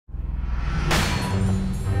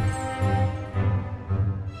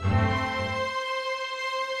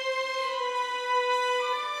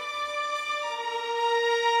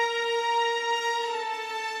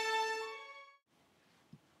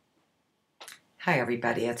Hi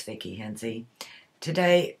everybody, it's Vicki Hinze.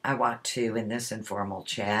 Today I want to, in this informal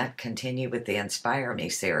chat, continue with the Inspire Me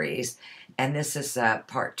series, and this is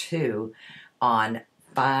part 2 on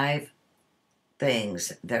 5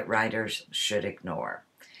 things that writers should ignore.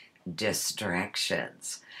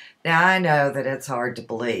 Distractions. Now I know that it's hard to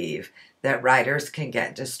believe that writers can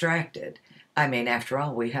get distracted. I mean, after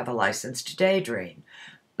all, we have a license to daydream.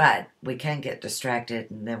 But we can get distracted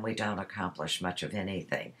and then we don't accomplish much of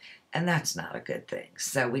anything. And that's not a good thing.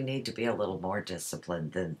 So we need to be a little more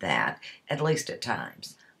disciplined than that, at least at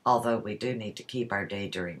times. Although we do need to keep our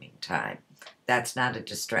daydreaming time. That's not a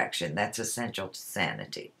distraction. That's essential to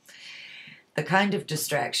sanity. The kind of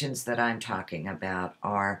distractions that I'm talking about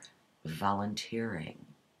are volunteering.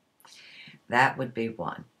 That would be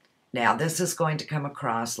one. Now, this is going to come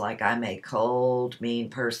across like I'm a cold, mean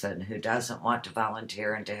person who doesn't want to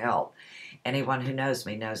volunteer and to help. Anyone who knows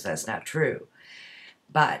me knows that's not true.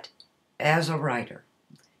 But as a writer,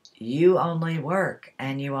 you only work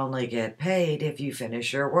and you only get paid if you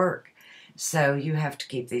finish your work. So you have to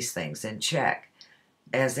keep these things in check.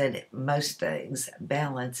 As in most things,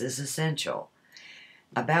 balance is essential.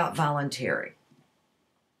 About volunteering,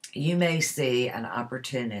 you may see an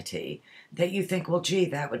opportunity that you think, well, gee,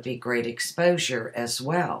 that would be great exposure as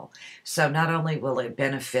well. So not only will it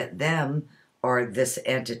benefit them or this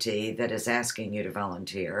entity that is asking you to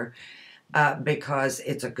volunteer, because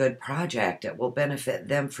it's a good project, it will benefit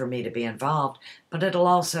them for me to be involved, but it'll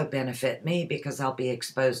also benefit me because I'll be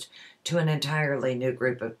exposed to an entirely new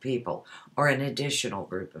group of people or an additional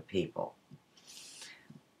group of people.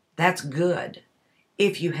 That's good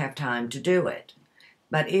if you have time to do it.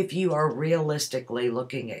 But if you are realistically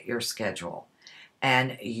looking at your schedule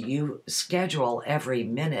and you schedule every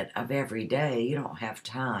minute of every day, you don't have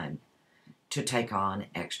time to take on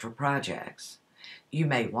extra projects. You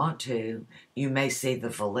may want to. You may see the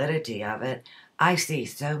validity of it. I see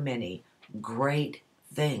so many great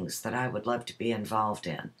things that I would love to be involved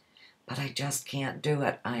in, but I just can't do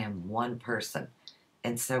it. I am one person,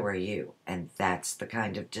 and so are you. And that's the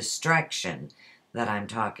kind of distraction that I'm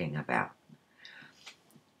talking about.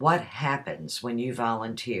 What happens when you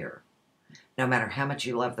volunteer? No matter how much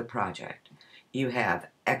you love the project, you have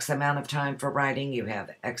X amount of time for writing, you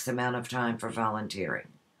have X amount of time for volunteering.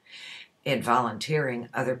 In volunteering,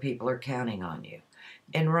 other people are counting on you.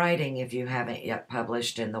 In writing, if you haven't yet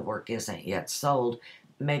published and the work isn't yet sold,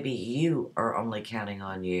 maybe you are only counting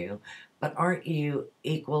on you, but aren't you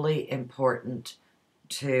equally important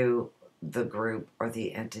to the group or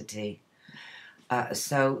the entity?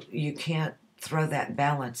 So you can't throw that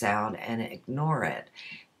balance out and ignore it.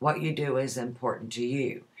 What you do is important to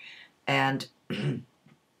you. And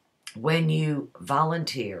when you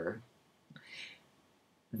volunteer,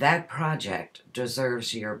 that project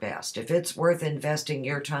deserves your best. If it's worth investing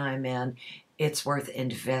your time in, it's worth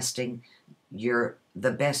investing the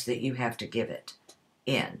best that you have to give it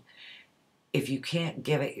in. If you can't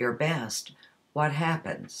give it your best, what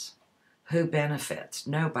happens? Who benefits?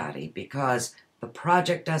 Nobody, because the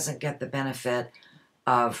project doesn't get the benefit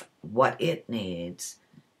of what it needs.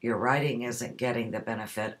 Your writing isn't getting the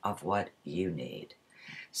benefit of what you need.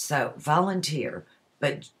 So volunteer,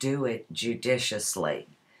 but do it judiciously.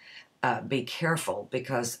 Be careful,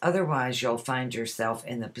 because otherwise you'll find yourself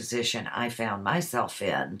in the position I found myself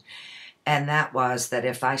in. And that was that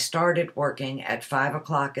if I started working at 5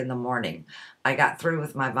 o'clock in the morning, I got through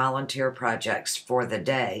with my volunteer projects for the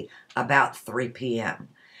day about 3 p.m.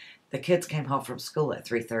 The kids came home from school at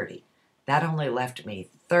 3:30. That only left me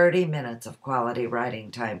 30 minutes of quality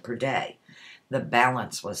writing time per day. The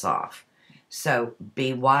balance was off. So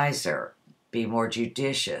be wiser, be more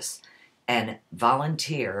judicious, and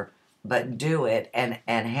volunteer, but do it and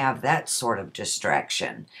have that sort of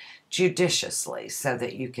distraction judiciously so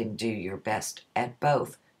that you can do your best at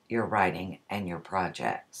both your writing and your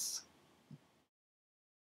projects.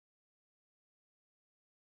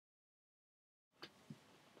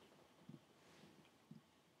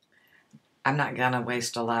 I'm not going to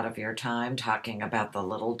waste a lot of your time talking about the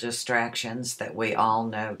little distractions that we all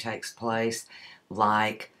know takes place,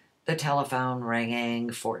 like the telephone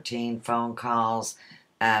ringing, 14 phone calls.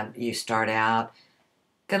 You start out,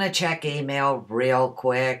 going to check email real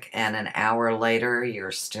quick, and an hour later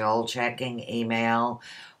you're still checking email,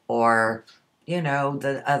 or,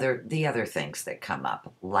 the other things that come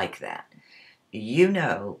up like that. You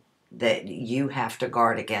know that you have to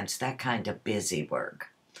guard against that kind of busy work.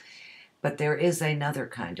 But there is another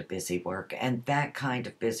kind of busy work, and that kind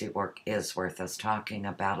of busy work is worth us talking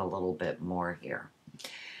about a little bit more here.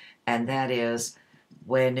 And that is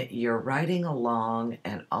when you're writing along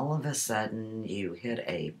and all of a sudden you hit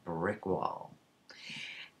a brick wall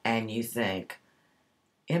and you think,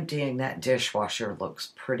 emptying that dishwasher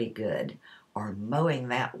looks pretty good, or mowing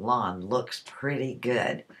that lawn looks pretty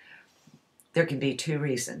good, there can be two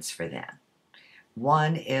reasons for that.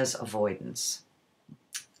 One is avoidance,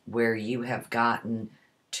 where you have gotten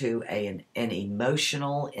to an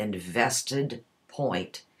emotional, invested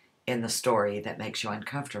point in the story that makes you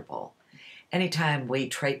uncomfortable. Anytime we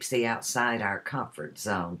traipsy outside our comfort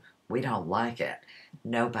zone, we don't like it.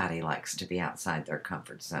 Nobody likes to be outside their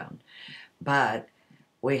comfort zone. But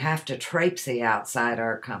we have to traipsy outside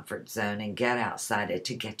our comfort zone and get outside it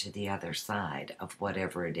to get to the other side of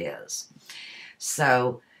whatever it is.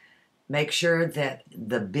 So make sure that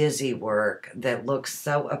the busy work that looks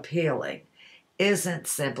so appealing isn't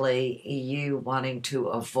simply you wanting to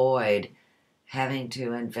avoid having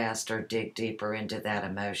to invest or dig deeper into that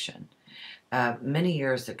emotion. Many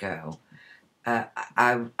years ago,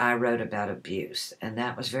 I wrote about abuse, and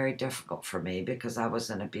that was very difficult for me because I was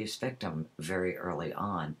an abuse victim very early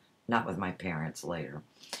on, not with my parents later.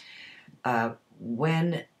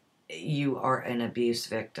 When you are an abuse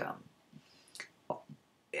victim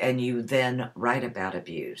and you then write about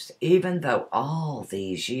abuse, even though all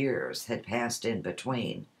these years had passed in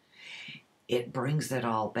between, it brings it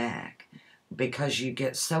all back because you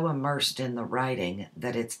get so immersed in the writing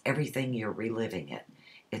that it's everything you're reliving it.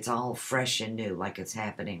 It's all fresh and new, like it's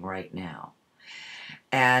happening right now.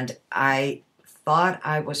 And I thought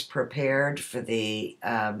I was prepared for the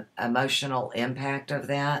emotional impact of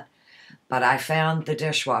that, but I found the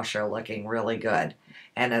dishwasher looking really good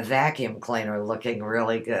and a vacuum cleaner looking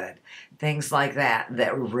really good. Things like that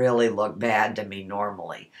that really look bad to me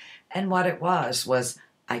normally. And what it was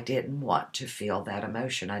I didn't want to feel that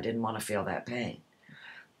emotion. I didn't want to feel that pain.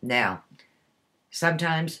 Now,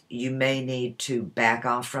 sometimes you may need to back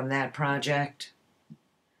off from that project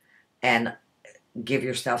and give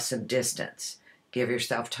yourself some distance. Give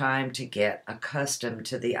yourself time to get accustomed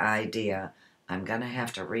to the idea, I'm going to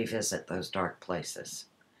have to revisit those dark places.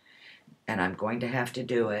 And I'm going to have to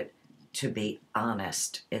do it to be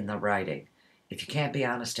honest in the writing. If you can't be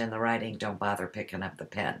honest in the writing, don't bother picking up the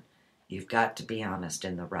pen. You've got to be honest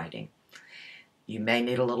in the writing. You may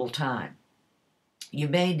need a little time. You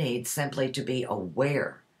may need simply to be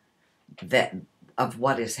aware that of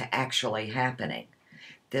what is actually happening.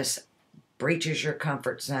 This breaches your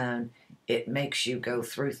comfort zone. It makes you go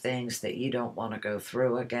through things that you don't want to go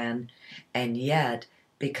through again. And yet,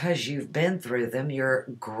 because you've been through them, you're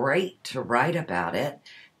great to write about it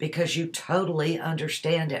because you totally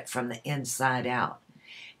understand it from the inside out.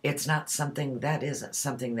 It's not something that isn't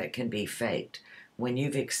something that can be faked. When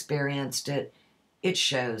you've experienced it, it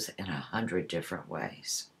shows in 100 different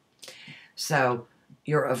ways. So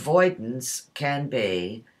your avoidance can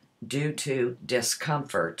be due to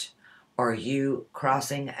discomfort or you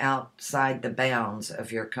crossing outside the bounds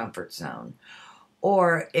of your comfort zone.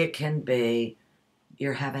 Or it can be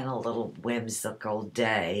you're having a little whimsical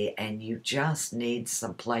day and you just need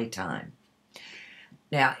some playtime.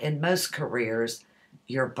 Now, in most careers,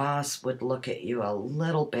 your boss would look at you a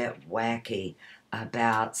little bit wacky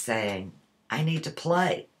about saying, I need to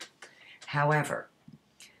play. However,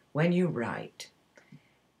 when you write,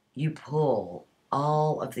 you pull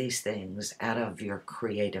all of these things out of your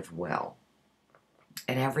creative well.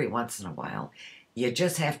 And every once in a while, you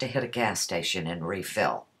just have to hit a gas station and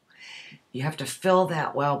refill. You have to fill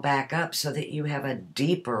that well back up so that you have a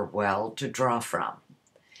deeper well to draw from.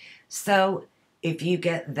 So if you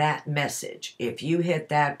get that message, if you hit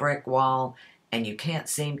that brick wall and you can't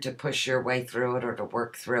seem to push your way through it or to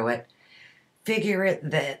work through it, figure it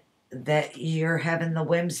that you're having the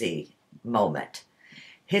whimsy moment.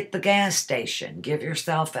 Hit the gas station. Give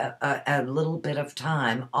yourself a little bit of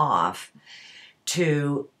time off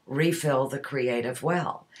to refill the creative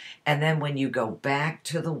well. And then when you go back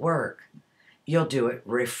to the work, you'll do it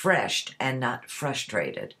refreshed and not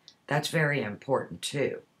frustrated. That's very important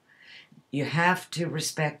too. You have to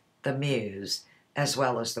respect the muse as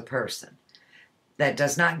well as the person. That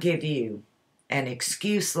does not give you an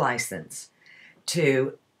excuse license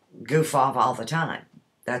to goof off all the time.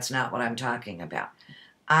 That's not what I'm talking about.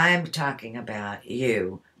 I'm talking about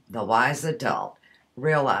you, the wise adult,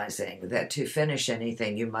 realizing that to finish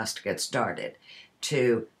anything, you must get started.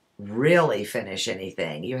 To really finish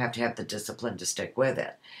anything, you have to have the discipline to stick with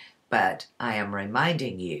it. But I am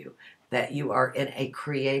reminding you that you are in a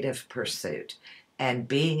creative pursuit, and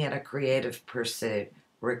being in a creative pursuit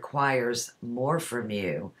requires more from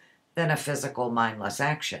you than a physical, mindless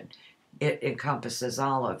action. It encompasses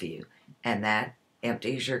all of you, and that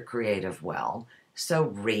empties your creative well, so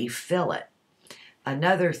refill it.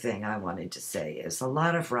 Another thing I wanted to say is a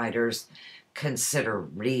lot of writers consider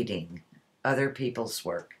reading other people's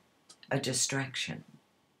work a distraction.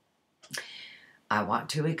 I want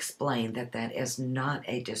to explain that that is not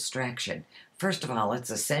a distraction. First of all, it's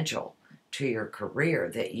essential to your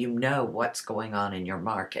career that you know what's going on in your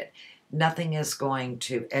market. Nothing is going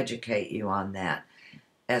to educate you on that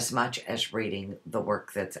as much as reading the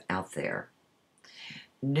work that's out there.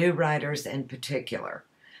 New writers in particular.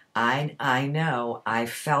 I know, I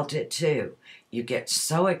felt it too. You get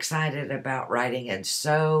so excited about writing and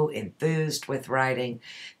so enthused with writing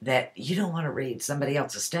that you don't want to read somebody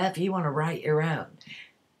else's stuff. You want to write your own.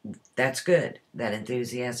 That's good. That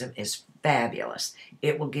enthusiasm is fabulous.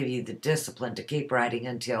 It will give you the discipline to keep writing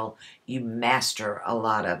until you master a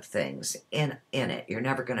lot of things in it. You're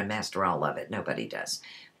never going to master all of it. Nobody does.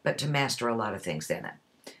 But to master a lot of things in it,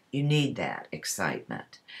 you need that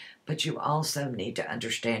excitement. But you also need to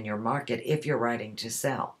understand your market if you're writing to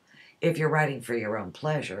sell. If you're writing for your own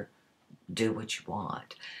pleasure, do what you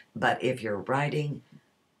want. But if you're writing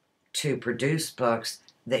to produce books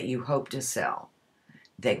that you hope to sell,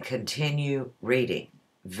 then continue reading.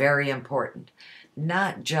 Very important.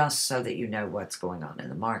 Not just so that you know what's going on in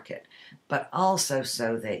the market, but also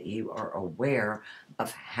so that you are aware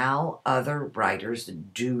of how other writers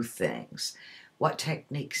do things, what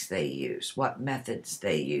techniques they use, what methods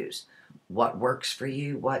they use, what works for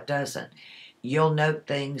you, what doesn't. You'll note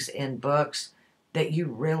things in books that you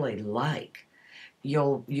really like.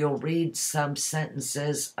 You'll read some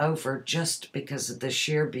sentences over just because of the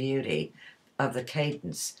sheer beauty of the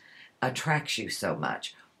cadence attracts you so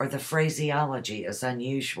much, or the phraseology is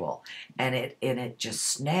unusual and it just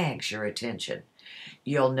snags your attention.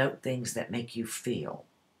 You'll note things that make you feel.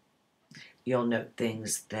 You'll note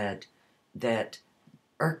things that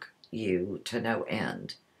irk you to no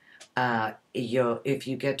end. If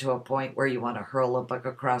you get to a point where you want to hurl a book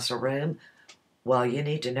across a room, well, you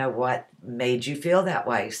need to know what made you feel that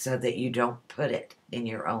way so that you don't put it in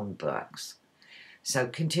your own books. So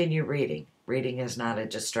continue reading. Reading is not a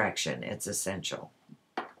distraction. It's essential.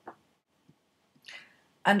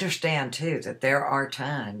 Understand, too, that there are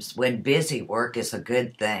times when busy work is a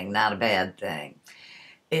good thing, not a bad thing.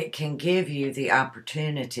 It can give you the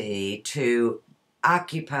opportunity to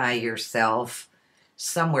occupy yourself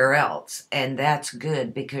somewhere else. And that's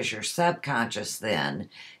good because your subconscious then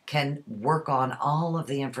can work on all of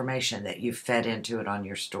the information that you've fed into it on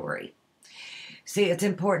your story. See, it's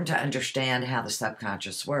important to understand how the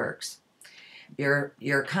subconscious works.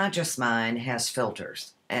 Your conscious mind has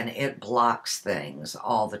filters, and it blocks things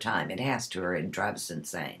all the time. It has to, or it drives us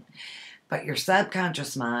insane. But your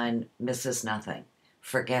subconscious mind misses nothing,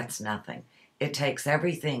 forgets nothing. It takes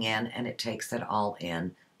everything in, and it takes it all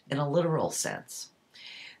in a literal sense.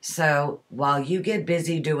 So while you get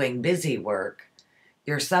busy doing busy work,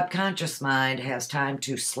 your subconscious mind has time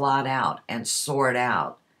to slot out and sort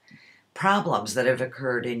out problems that have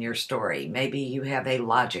occurred in your story. Maybe you have a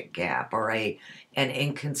logic gap or an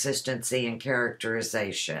inconsistency in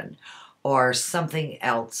characterization or something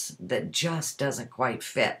else that just doesn't quite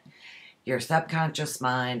fit. Your subconscious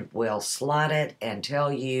mind will slot it and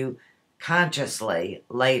tell you consciously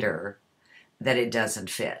later that it doesn't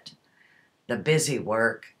fit. The busy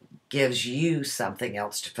work gives you something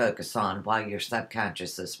else to focus on while your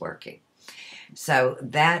subconscious is working. So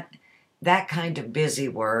that kind of busy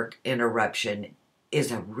work interruption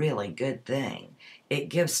is a really good thing. It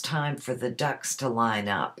gives time for the ducks to line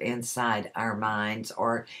up inside our minds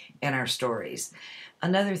or in our stories.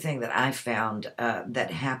 Another thing that I found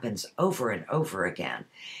that happens over and over again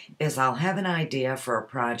is I'll have an idea for a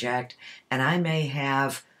project and I may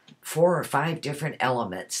have 4 or 5 different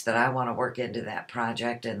elements that I want to work into that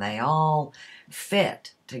project and they all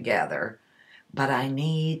fit together. But I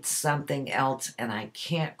need something else and I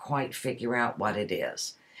can't quite figure out what it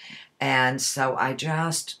is. And so I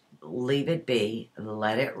just leave it be,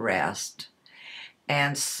 let it rest,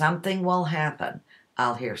 and something will happen.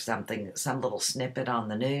 I'll hear something, some little snippet on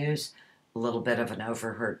the news, a little bit of an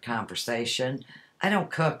overheard conversation. I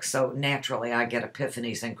don't cook, so naturally I get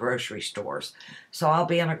epiphanies in grocery stores. So I'll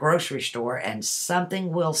be in a grocery store and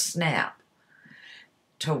something will snap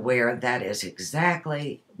to where that is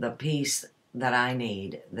exactly the piece that I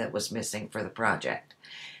need that was missing for the project.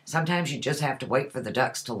 Sometimes you just have to wait for the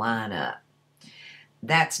ducks to line up.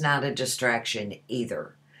 That's not a distraction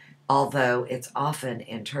either, although it's often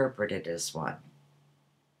interpreted as one.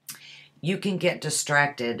 You can get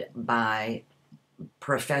distracted by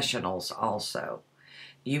professionals also.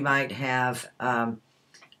 You might have an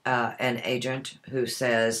agent who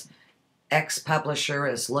says, X publisher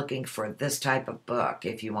is looking for this type of book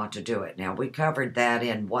if you want to do it. Now, we covered that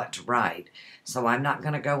in What to Write, so I'm not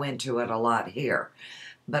going to go into it a lot here.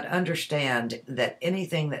 But understand that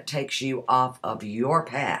anything that takes you off of your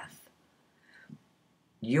path,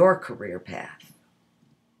 your career path,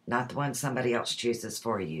 not the one somebody else chooses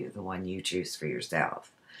for you, the one you choose for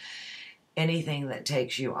yourself. Anything that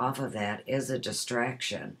takes you off of that is a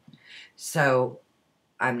distraction. So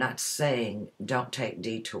I'm not saying don't take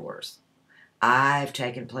detours. I've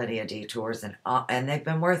taken plenty of detours, and they've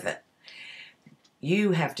been worth it.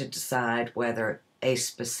 You have to decide whether a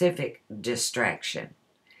specific distraction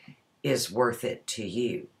is worth it to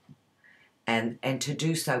you, and to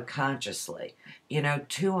do so consciously.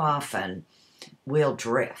 Too often we'll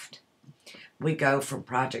drift. We go from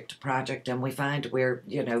project to project, and we find we're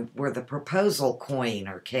the proposal queen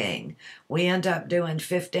or king. We end up doing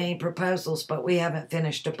 15 proposals, but we haven't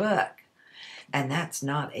finished a book. And that's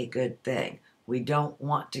not a good thing. We don't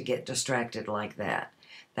want to get distracted like that.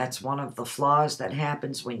 That's one of the flaws that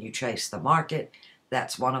happens when you chase the market.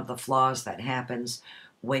 That's one of the flaws that happens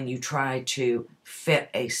when you try to fit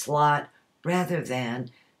a slot rather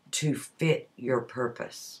than to fit your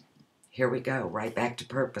purpose. Here we go, right back to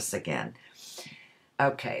purpose again.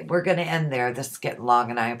 Okay, we're going to end there. This is getting long,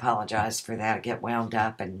 and I apologize for that. I get wound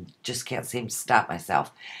up and just can't seem to stop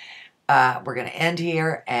myself. We're going to end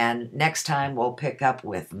here, and next time we'll pick up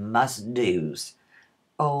with must-dos.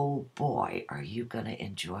 Oh boy, are you going to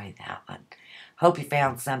enjoy that one. Hope you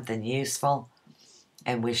found something useful,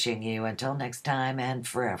 and wishing you, until next time and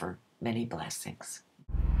forever, many blessings.